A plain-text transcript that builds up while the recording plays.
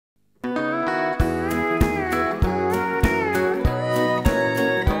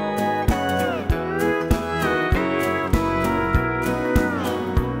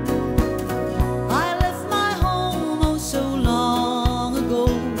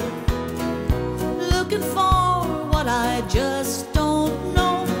looking for what I just don't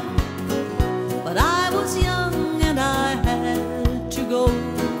know. But I was young and I had to go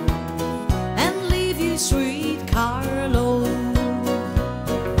and leave you, sweet Carlow.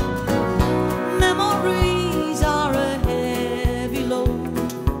 Memories are a heavy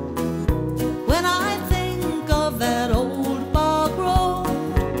load when I think of that old bog road,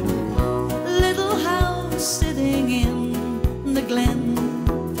 little house sitting in the glen.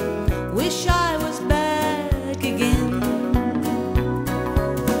 Wish I